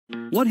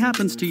What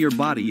happens to your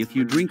body if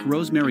you drink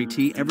rosemary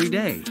tea every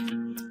day?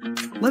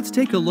 Let's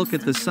take a look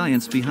at the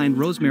science behind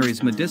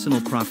rosemary's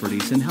medicinal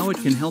properties and how it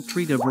can help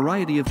treat a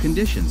variety of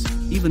conditions,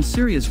 even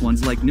serious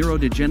ones like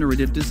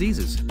neurodegenerative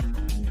diseases.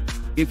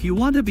 If you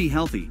want to be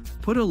healthy,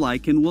 put a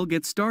like and we'll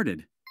get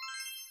started.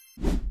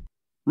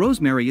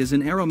 Rosemary is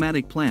an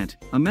aromatic plant,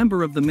 a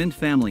member of the mint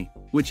family,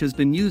 which has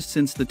been used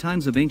since the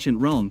times of ancient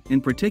Rome,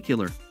 in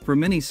particular, for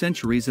many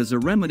centuries as a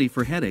remedy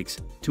for headaches,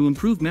 to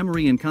improve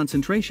memory and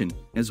concentration,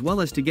 as well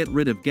as to get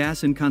rid of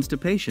gas and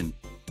constipation.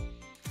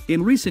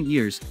 In recent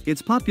years,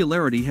 its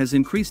popularity has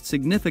increased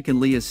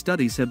significantly as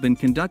studies have been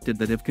conducted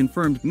that have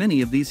confirmed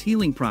many of these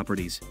healing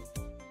properties.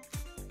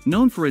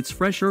 Known for its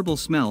fresh herbal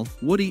smell,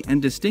 woody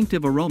and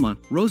distinctive aroma,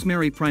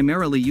 rosemary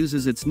primarily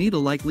uses its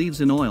needle-like leaves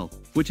and oil,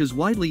 which is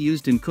widely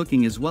used in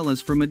cooking as well as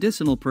for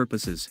medicinal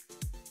purposes.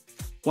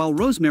 While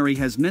rosemary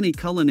has many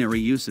culinary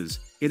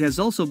uses, it has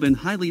also been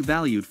highly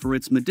valued for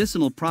its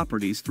medicinal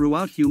properties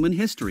throughout human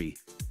history.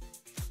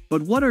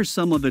 But what are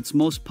some of its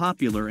most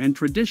popular and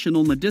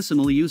traditional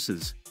medicinal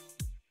uses?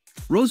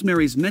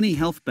 Rosemary's many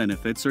health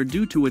benefits are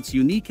due to its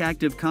unique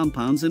active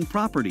compounds and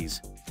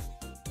properties.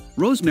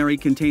 Rosemary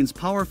contains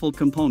powerful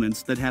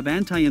components that have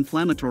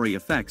anti-inflammatory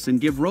effects and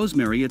give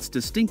rosemary its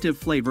distinctive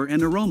flavor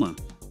and aroma.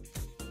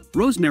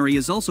 Rosemary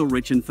is also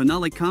rich in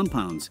phenolic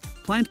compounds,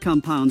 plant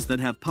compounds that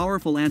have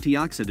powerful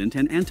antioxidant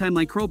and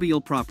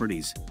antimicrobial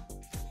properties.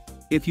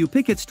 If you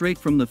pick it straight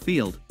from the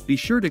field, be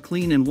sure to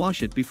clean and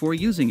wash it before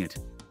using it.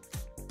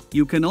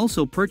 You can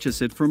also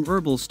purchase it from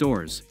herbal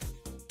stores.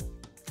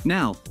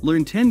 Now,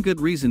 learn 10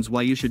 good reasons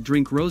why you should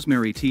drink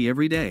rosemary tea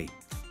every day.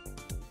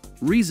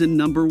 Reason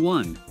number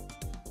 1.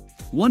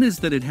 One is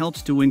that it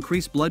helps to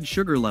increase blood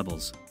sugar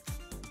levels.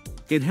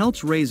 It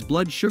helps raise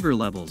blood sugar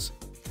levels.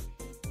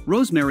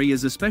 Rosemary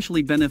is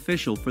especially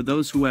beneficial for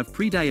those who have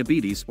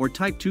prediabetes or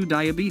type 2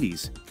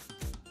 diabetes.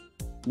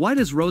 Why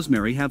does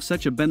rosemary have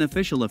such a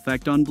beneficial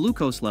effect on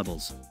glucose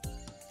levels?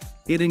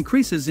 It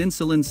increases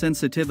insulin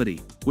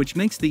sensitivity, which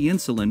makes the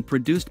insulin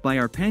produced by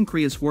our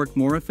pancreas work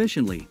more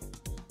efficiently.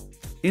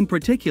 In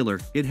particular,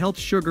 it helps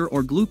sugar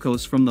or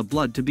glucose from the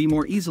blood to be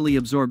more easily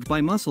absorbed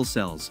by muscle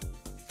cells.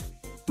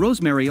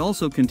 Rosemary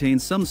also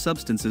contains some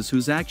substances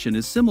whose action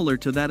is similar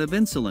to that of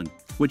insulin,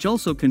 which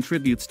also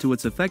contributes to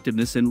its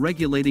effectiveness in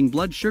regulating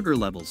blood sugar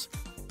levels.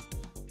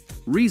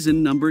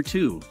 Reason number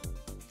 2.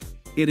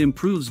 It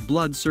improves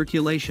blood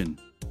circulation.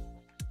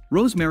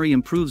 Rosemary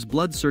improves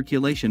blood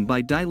circulation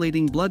by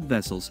dilating blood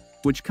vessels,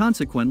 which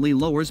consequently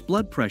lowers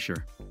blood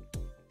pressure.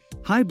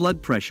 High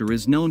blood pressure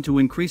is known to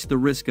increase the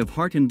risk of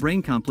heart and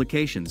brain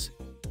complications.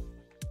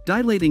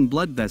 Dilating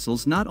blood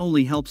vessels not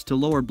only helps to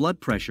lower blood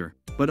pressure,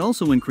 but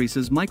also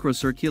increases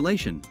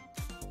microcirculation.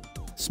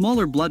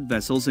 Smaller blood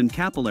vessels and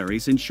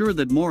capillaries ensure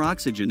that more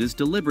oxygen is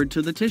delivered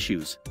to the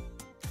tissues.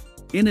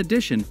 In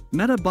addition,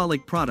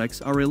 metabolic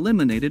products are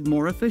eliminated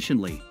more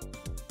efficiently.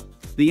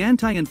 The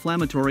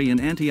anti-inflammatory and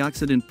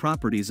antioxidant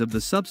properties of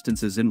the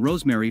substances in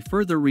rosemary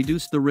further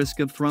reduce the risk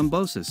of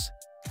thrombosis.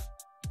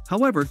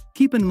 However,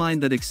 keep in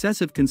mind that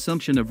excessive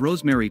consumption of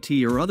rosemary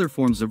tea or other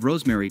forms of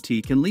rosemary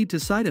tea can lead to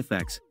side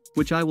effects,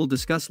 which I will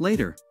discuss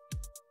later.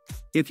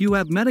 If you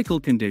have medical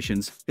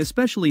conditions,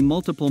 especially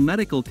multiple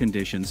medical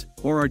conditions,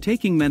 or are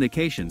taking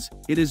medications,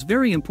 it is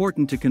very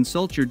important to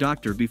consult your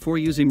doctor before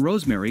using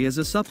rosemary as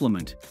a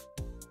supplement.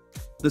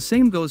 The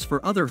same goes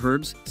for other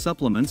herbs,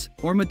 supplements,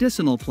 or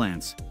medicinal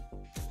plants.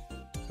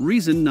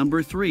 Reason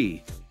number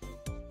 3.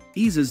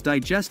 Eases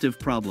digestive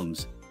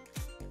problems.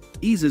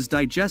 Eases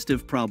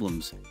digestive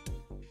problems.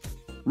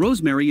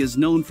 Rosemary is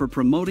known for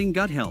promoting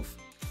gut health.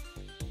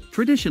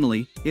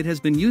 Traditionally, it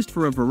has been used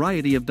for a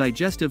variety of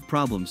digestive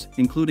problems,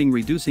 including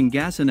reducing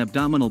gas and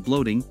abdominal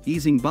bloating,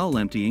 easing bowel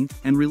emptying,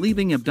 and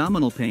relieving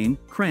abdominal pain,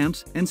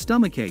 cramps, and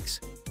stomach aches.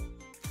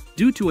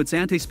 Due to its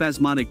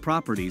antispasmodic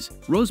properties,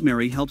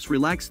 rosemary helps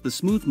relax the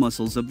smooth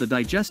muscles of the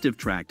digestive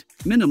tract,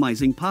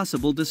 minimizing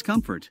possible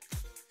discomfort.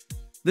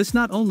 This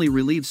not only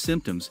relieves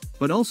symptoms,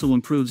 but also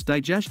improves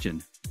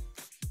digestion.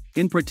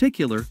 In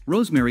particular,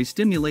 rosemary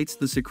stimulates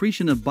the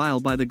secretion of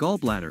bile by the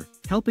gallbladder,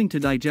 helping to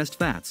digest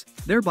fats,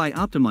 thereby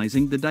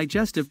optimizing the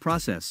digestive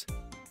process.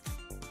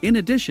 In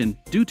addition,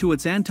 due to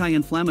its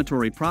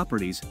anti-inflammatory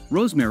properties,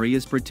 rosemary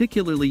is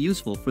particularly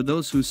useful for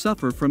those who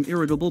suffer from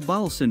irritable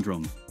bowel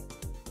syndrome.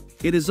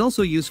 It is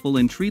also useful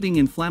in treating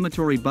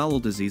inflammatory bowel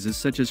diseases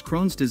such as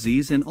Crohn's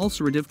disease and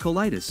ulcerative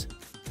colitis.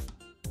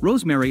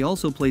 Rosemary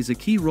also plays a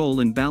key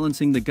role in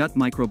balancing the gut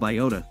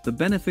microbiota, the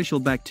beneficial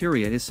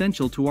bacteria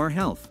essential to our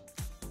health.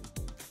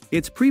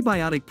 Its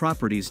prebiotic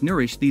properties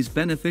nourish these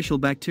beneficial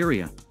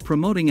bacteria,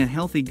 promoting a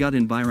healthy gut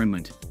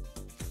environment.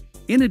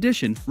 In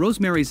addition,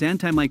 rosemary's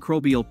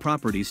antimicrobial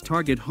properties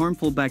target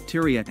harmful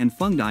bacteria and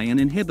fungi and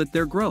inhibit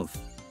their growth.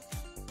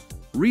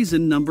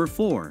 Reason number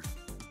 4.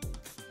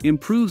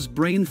 Improves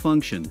brain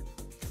function.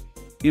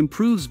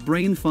 Improves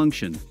brain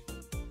function.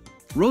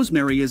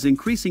 Rosemary is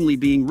increasingly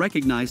being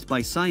recognized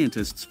by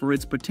scientists for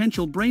its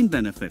potential brain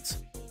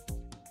benefits.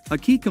 A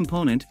key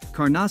component,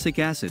 carnosic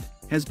acid,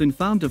 has been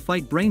found to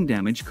fight brain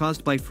damage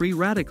caused by free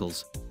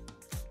radicals.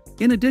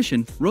 In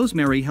addition,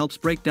 rosemary helps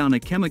break down a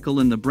chemical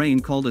in the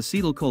brain called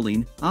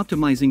acetylcholine,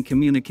 optimizing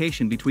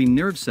communication between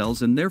nerve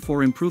cells and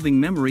therefore improving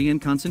memory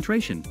and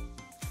concentration.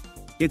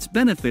 Its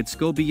benefits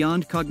go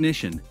beyond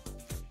cognition.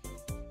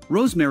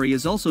 Rosemary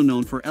is also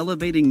known for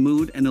elevating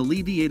mood and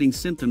alleviating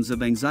symptoms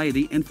of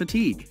anxiety and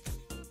fatigue.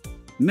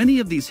 Many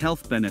of these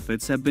health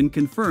benefits have been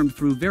confirmed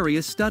through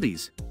various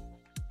studies.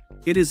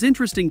 It is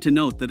interesting to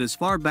note that as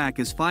far back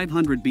as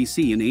 500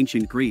 BC in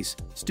ancient Greece,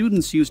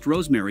 students used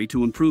rosemary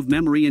to improve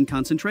memory and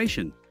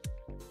concentration.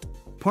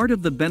 Part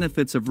of the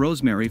benefits of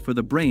rosemary for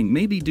the brain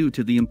may be due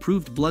to the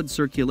improved blood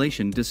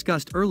circulation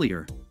discussed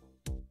earlier.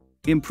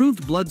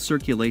 Improved blood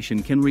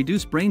circulation can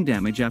reduce brain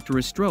damage after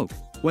a stroke,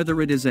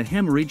 whether it is a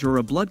hemorrhage or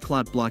a blood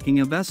clot blocking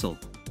a vessel.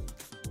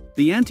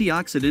 The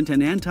antioxidant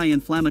and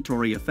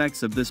anti-inflammatory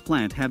effects of this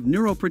plant have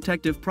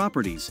neuroprotective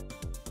properties.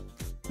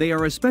 They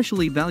are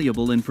especially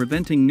valuable in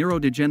preventing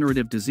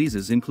neurodegenerative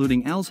diseases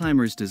including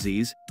Alzheimer's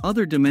disease,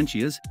 other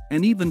dementias,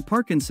 and even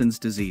Parkinson's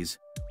disease.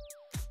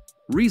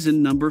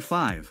 Reason number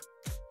 5.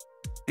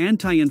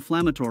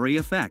 Anti-inflammatory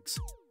effects.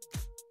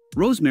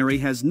 Rosemary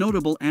has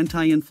notable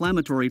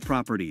anti-inflammatory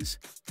properties.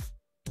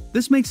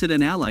 This makes it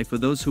an ally for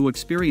those who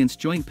experience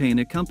joint pain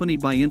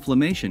accompanied by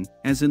inflammation,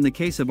 as in the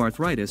case of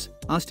arthritis,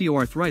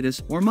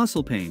 osteoarthritis, or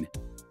muscle pain.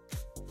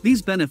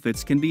 These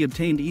benefits can be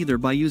obtained either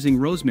by using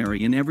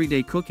rosemary in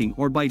everyday cooking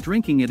or by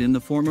drinking it in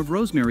the form of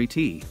rosemary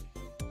tea.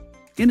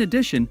 In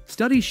addition,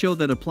 studies show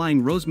that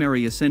applying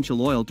rosemary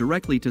essential oil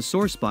directly to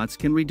sore spots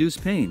can reduce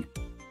pain.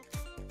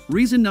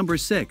 Reason number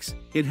 6,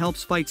 it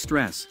helps fight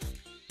stress.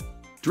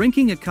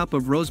 Drinking a cup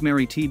of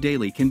rosemary tea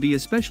daily can be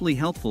especially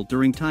helpful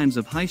during times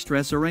of high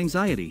stress or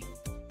anxiety.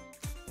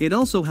 It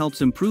also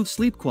helps improve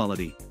sleep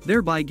quality,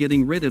 thereby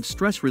getting rid of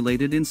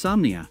stress-related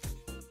insomnia.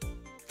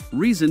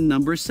 Reason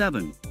number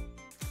 7.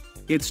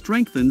 It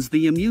strengthens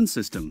the immune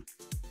system.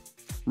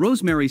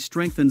 Rosemary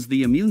strengthens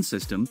the immune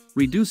system,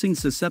 reducing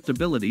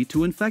susceptibility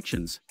to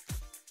infections.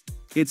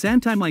 Its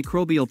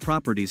antimicrobial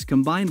properties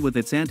combined with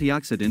its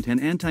antioxidant and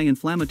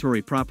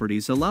anti-inflammatory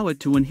properties allow it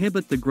to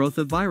inhibit the growth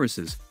of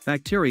viruses,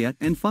 bacteria,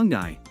 and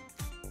fungi.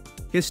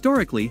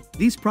 Historically,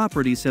 these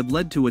properties have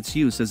led to its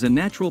use as a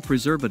natural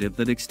preservative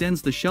that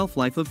extends the shelf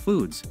life of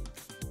foods.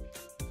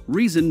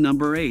 Reason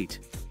number 8.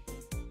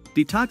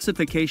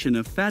 Detoxification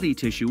of fatty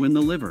tissue in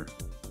the liver.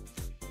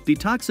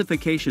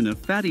 Detoxification of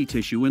fatty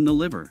tissue in the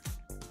liver.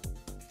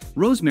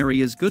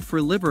 Rosemary is good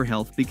for liver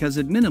health because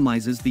it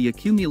minimizes the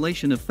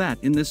accumulation of fat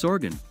in this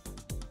organ.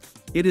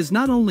 It is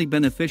not only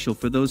beneficial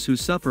for those who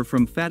suffer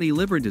from fatty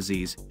liver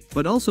disease,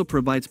 but also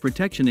provides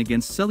protection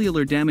against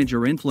cellular damage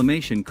or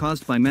inflammation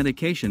caused by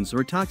medications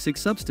or toxic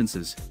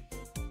substances.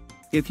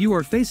 If you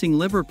are facing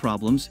liver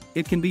problems,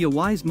 it can be a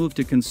wise move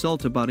to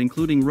consult about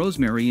including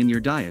rosemary in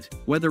your diet,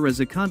 whether as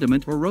a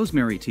condiment or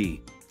rosemary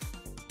tea.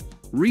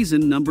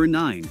 Reason number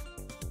 9.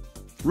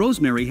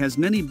 Rosemary has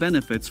many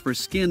benefits for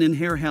skin and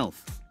hair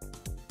health.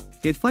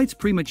 It fights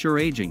premature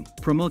aging,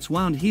 promotes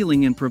wound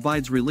healing and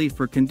provides relief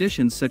for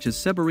conditions such as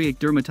seborrheic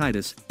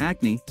dermatitis,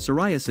 acne,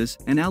 psoriasis,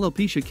 and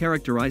alopecia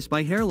characterized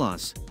by hair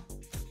loss.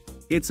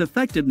 Its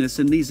effectiveness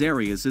in these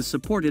areas is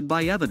supported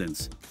by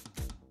evidence.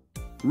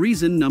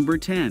 Reason number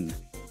 10.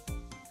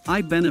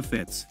 Eye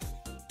benefits.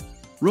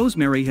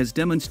 Rosemary has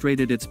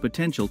demonstrated its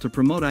potential to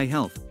promote eye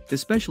health,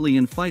 especially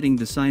in fighting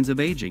the signs of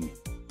aging.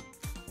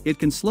 It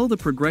can slow the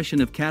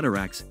progression of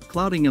cataracts,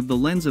 clouding of the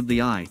lens of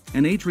the eye,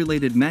 and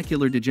age-related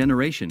macular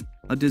degeneration,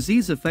 a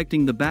disease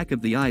affecting the back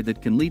of the eye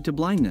that can lead to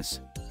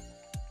blindness.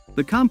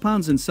 The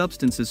compounds and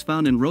substances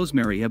found in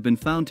rosemary have been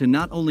found to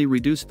not only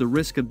reduce the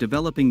risk of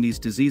developing these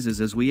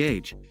diseases as we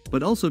age,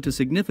 but also to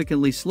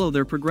significantly slow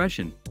their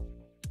progression.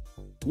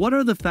 What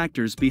are the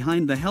factors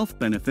behind the health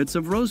benefits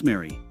of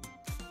rosemary?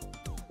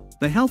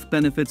 The health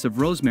benefits of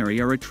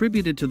rosemary are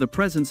attributed to the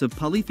presence of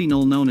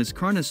polyphenol known as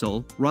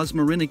carnosol,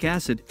 rosmarinic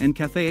acid, and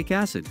caffeic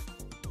acid.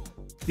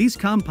 These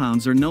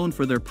compounds are known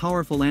for their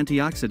powerful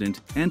antioxidant,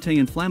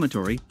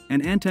 anti-inflammatory,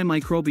 and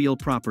antimicrobial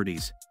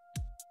properties.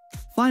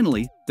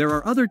 Finally, there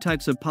are other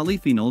types of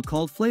polyphenol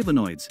called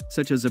flavonoids,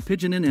 such as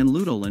apigenin and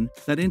luteolin,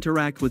 that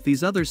interact with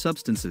these other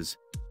substances.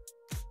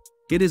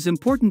 It is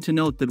important to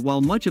note that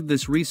while much of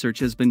this research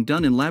has been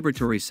done in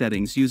laboratory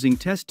settings using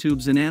test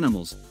tubes in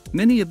animals,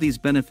 many of these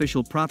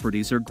beneficial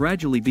properties are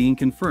gradually being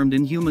confirmed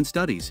in human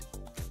studies.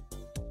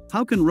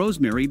 How can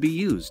rosemary be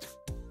used?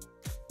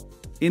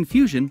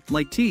 Infusion,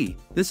 like tea,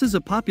 this is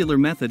a popular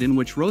method in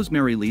which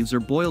rosemary leaves are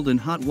boiled in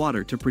hot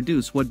water to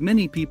produce what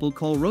many people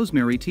call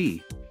rosemary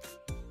tea.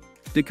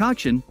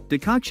 Decoction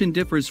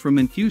differs from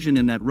infusion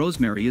in that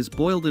rosemary is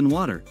boiled in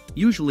water,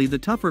 usually the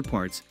tougher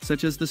parts,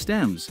 such as the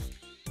stems.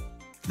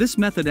 This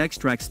method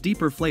extracts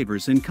deeper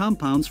flavors and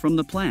compounds from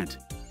the plant.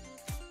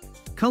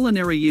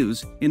 Culinary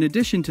use. In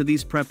addition to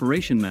these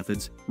preparation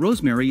methods,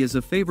 rosemary is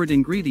a favorite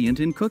ingredient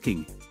in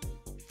cooking.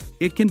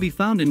 It can be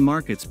found in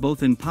markets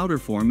both in powder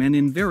form and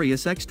in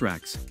various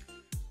extracts.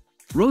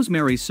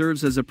 Rosemary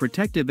serves as a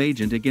protective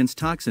agent against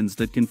toxins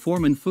that can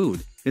form in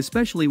food,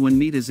 especially when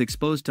meat is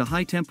exposed to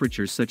high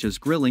temperatures such as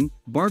grilling,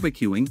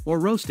 barbecuing, or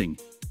roasting.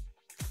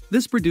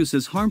 This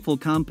produces harmful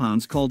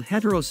compounds called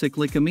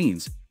heterocyclic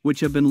amines, which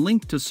have been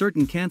linked to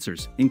certain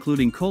cancers,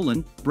 including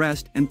colon,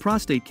 breast, and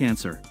prostate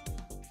cancer.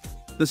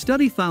 The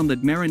study found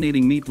that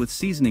marinating meat with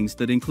seasonings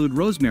that include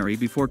rosemary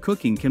before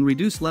cooking can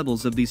reduce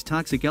levels of these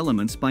toxic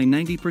elements by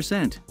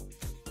 90%.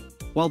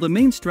 While the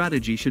main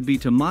strategy should be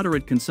to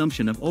moderate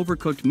consumption of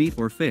overcooked meat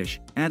or fish,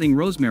 adding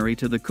rosemary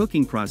to the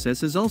cooking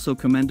process is also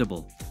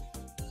commendable.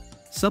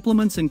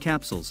 Supplements and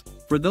capsules.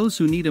 For those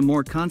who need a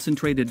more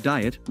concentrated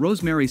diet,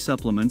 rosemary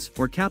supplements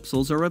or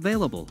capsules are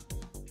available.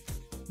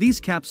 These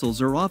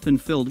capsules are often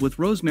filled with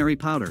rosemary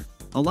powder,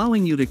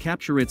 allowing you to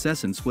capture its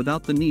essence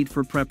without the need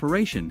for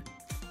preparation.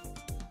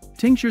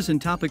 Tinctures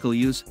and topical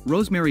use.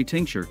 Rosemary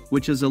tincture,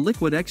 which is a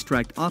liquid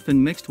extract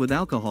often mixed with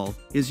alcohol,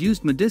 is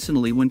used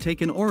medicinally when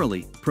taken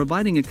orally,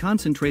 providing a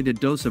concentrated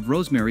dose of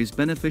rosemary's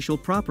beneficial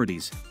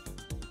properties.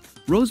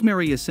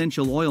 Rosemary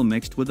essential oil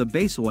mixed with a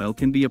base oil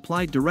can be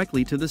applied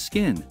directly to the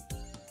skin.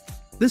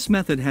 This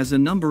method has a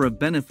number of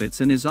benefits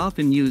and is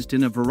often used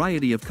in a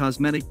variety of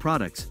cosmetic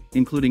products,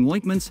 including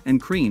ointments and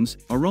creams,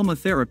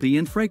 aromatherapy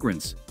and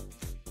fragrance.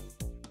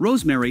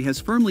 Rosemary has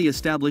firmly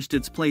established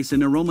its place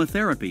in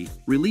aromatherapy,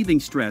 relieving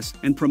stress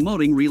and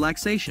promoting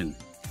relaxation.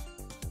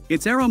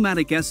 Its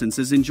aromatic essence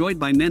is enjoyed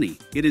by many.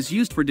 It is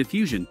used for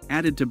diffusion,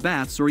 added to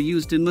baths or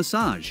used in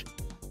massage.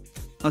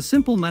 A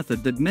simple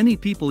method that many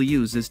people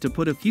use is to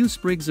put a few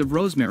sprigs of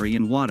rosemary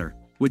in water,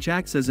 which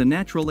acts as a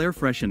natural air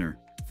freshener,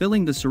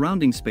 filling the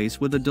surrounding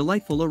space with a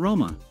delightful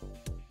aroma.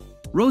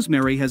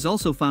 Rosemary has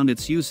also found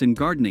its use in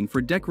gardening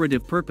for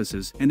decorative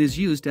purposes and is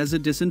used as a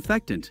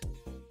disinfectant.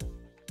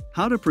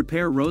 How to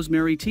prepare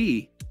rosemary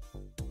tea?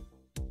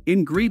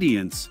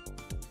 Ingredients: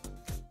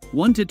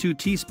 1 to 2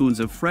 teaspoons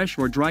of fresh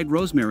or dried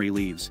rosemary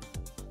leaves,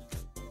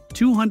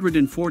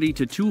 240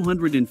 to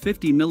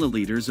 250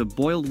 milliliters of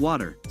boiled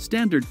water,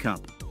 standard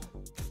cup.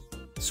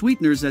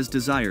 Sweeteners as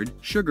desired: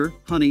 sugar,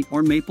 honey,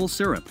 or maple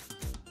syrup.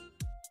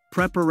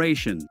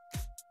 Preparation: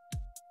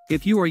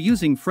 if you are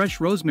using fresh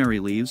rosemary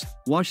leaves,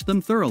 wash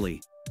them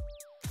thoroughly.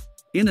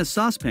 In a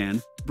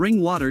saucepan, bring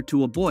water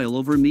to a boil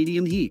over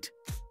medium heat.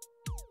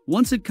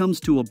 Once it comes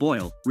to a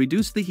boil,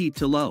 reduce the heat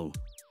to low.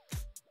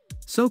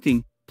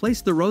 Soaking: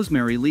 place the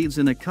rosemary leaves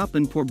in a cup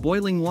and pour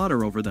boiling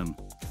water over them.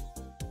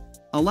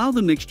 Allow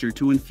the mixture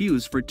to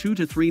infuse for 2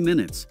 to 3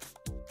 minutes.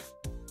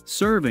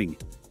 Serving: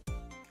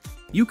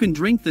 you can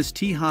drink this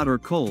tea hot or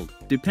cold,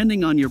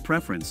 depending on your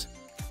preference.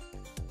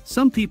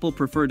 Some people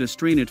prefer to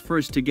strain it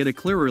first to get a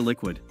clearer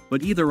liquid,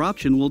 but either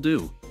option will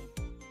do.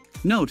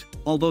 Note,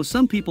 although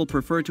some people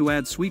prefer to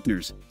add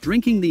sweeteners,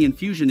 drinking the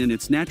infusion in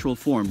its natural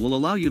form will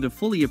allow you to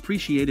fully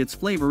appreciate its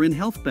flavor and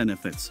health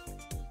benefits.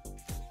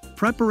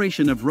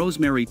 Preparation of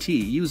rosemary tea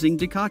using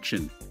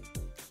decoction.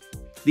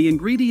 The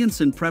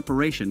ingredients and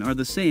preparation are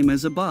the same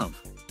as above.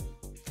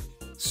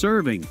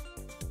 Serving: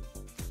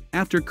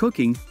 after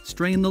cooking,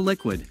 strain the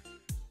liquid.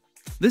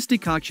 This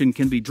decoction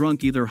can be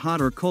drunk either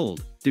hot or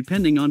cold,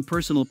 depending on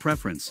personal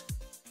preference.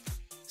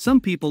 Some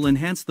people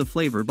enhance the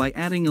flavor by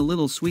adding a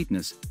little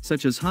sweetness,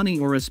 such as honey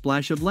or a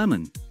splash of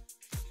lemon.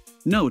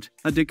 Note,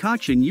 a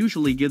decoction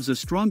usually gives a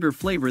stronger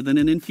flavor than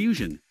an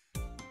infusion.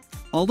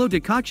 Although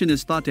decoction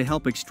is thought to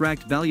help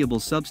extract valuable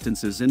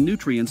substances and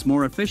nutrients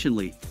more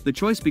efficiently, the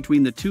choice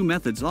between the two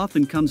methods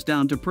often comes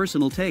down to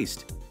personal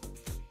taste.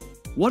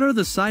 What are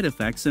the side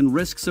effects and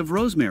risks of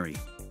rosemary?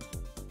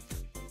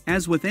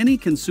 As with any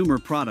consumer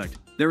product,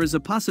 there is a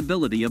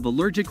possibility of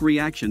allergic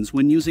reactions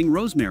when using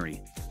rosemary.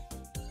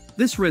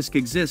 This risk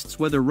exists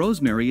whether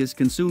rosemary is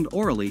consumed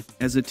orally,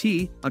 as a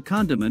tea, a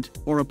condiment,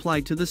 or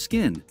applied to the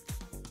skin.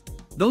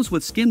 Those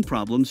with skin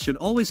problems should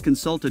always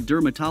consult a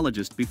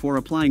dermatologist before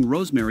applying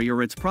rosemary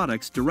or its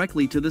products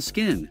directly to the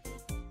skin.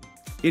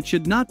 It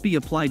should not be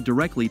applied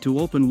directly to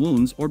open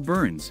wounds or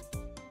burns.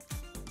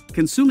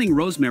 Consuming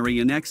rosemary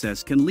in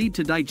excess can lead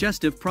to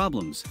digestive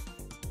problems.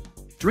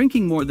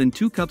 Drinking more than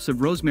 2 cups of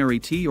rosemary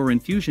tea or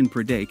infusion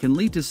per day can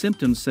lead to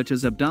symptoms such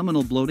as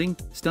abdominal bloating,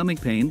 stomach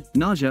pain,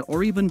 nausea,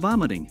 or even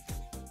vomiting.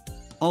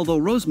 Although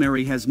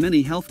rosemary has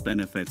many health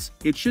benefits,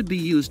 it should be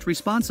used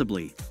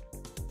responsibly.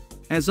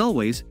 As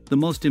always, the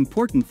most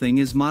important thing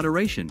is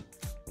moderation.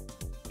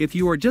 If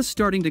you are just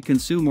starting to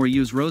consume or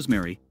use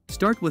rosemary,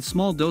 start with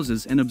small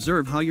doses and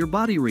observe how your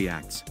body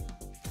reacts.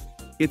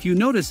 If you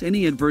notice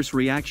any adverse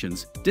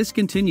reactions,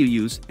 discontinue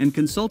use and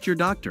consult your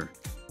doctor.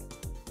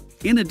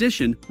 In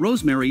addition,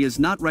 rosemary is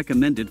not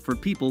recommended for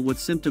people with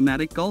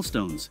symptomatic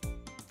gallstones.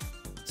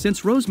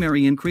 Since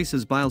rosemary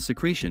increases bile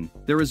secretion,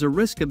 there is a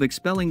risk of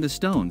expelling the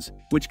stones,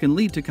 which can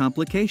lead to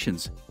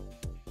complications.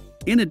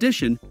 In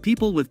addition,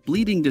 people with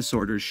bleeding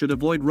disorders should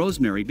avoid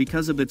rosemary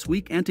because of its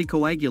weak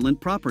anticoagulant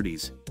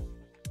properties.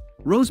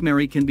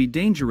 Rosemary can be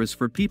dangerous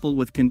for people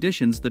with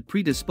conditions that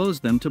predispose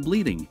them to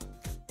bleeding.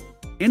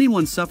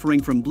 Anyone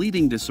suffering from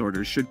bleeding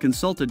disorders should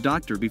consult a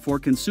doctor before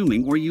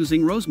consuming or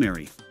using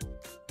rosemary.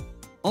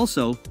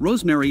 Also,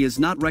 rosemary is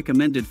not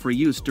recommended for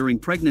use during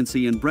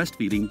pregnancy and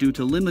breastfeeding due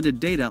to limited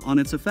data on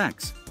its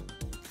effects.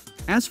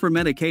 As for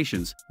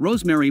medications,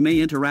 rosemary may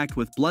interact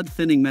with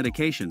blood-thinning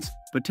medications,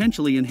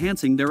 potentially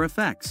enhancing their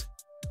effects.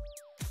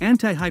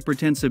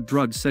 Antihypertensive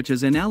drugs such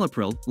as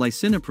enalapril,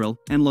 lisinopril,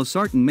 and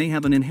losartan may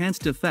have an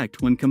enhanced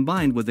effect when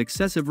combined with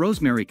excessive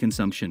rosemary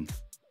consumption.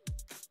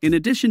 In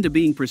addition to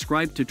being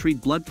prescribed to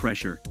treat blood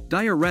pressure,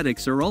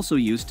 diuretics are also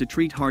used to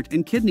treat heart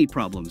and kidney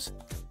problems.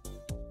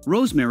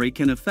 Rosemary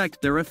can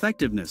affect their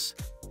effectiveness.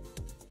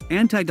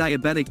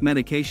 Anti-diabetic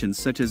medications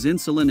such as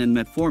insulin and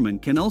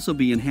metformin can also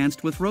be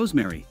enhanced with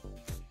rosemary.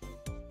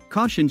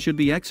 Caution should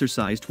be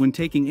exercised when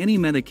taking any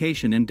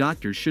medication, and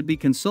doctors should be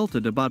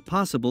consulted about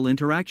possible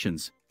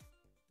interactions.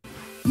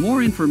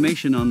 More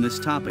information on this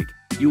topic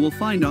you will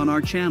find on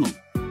our channel.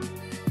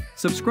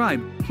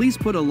 Subscribe, please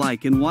put a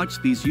like and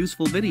watch these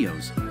useful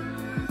videos.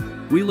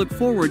 We look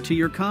forward to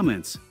your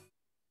comments.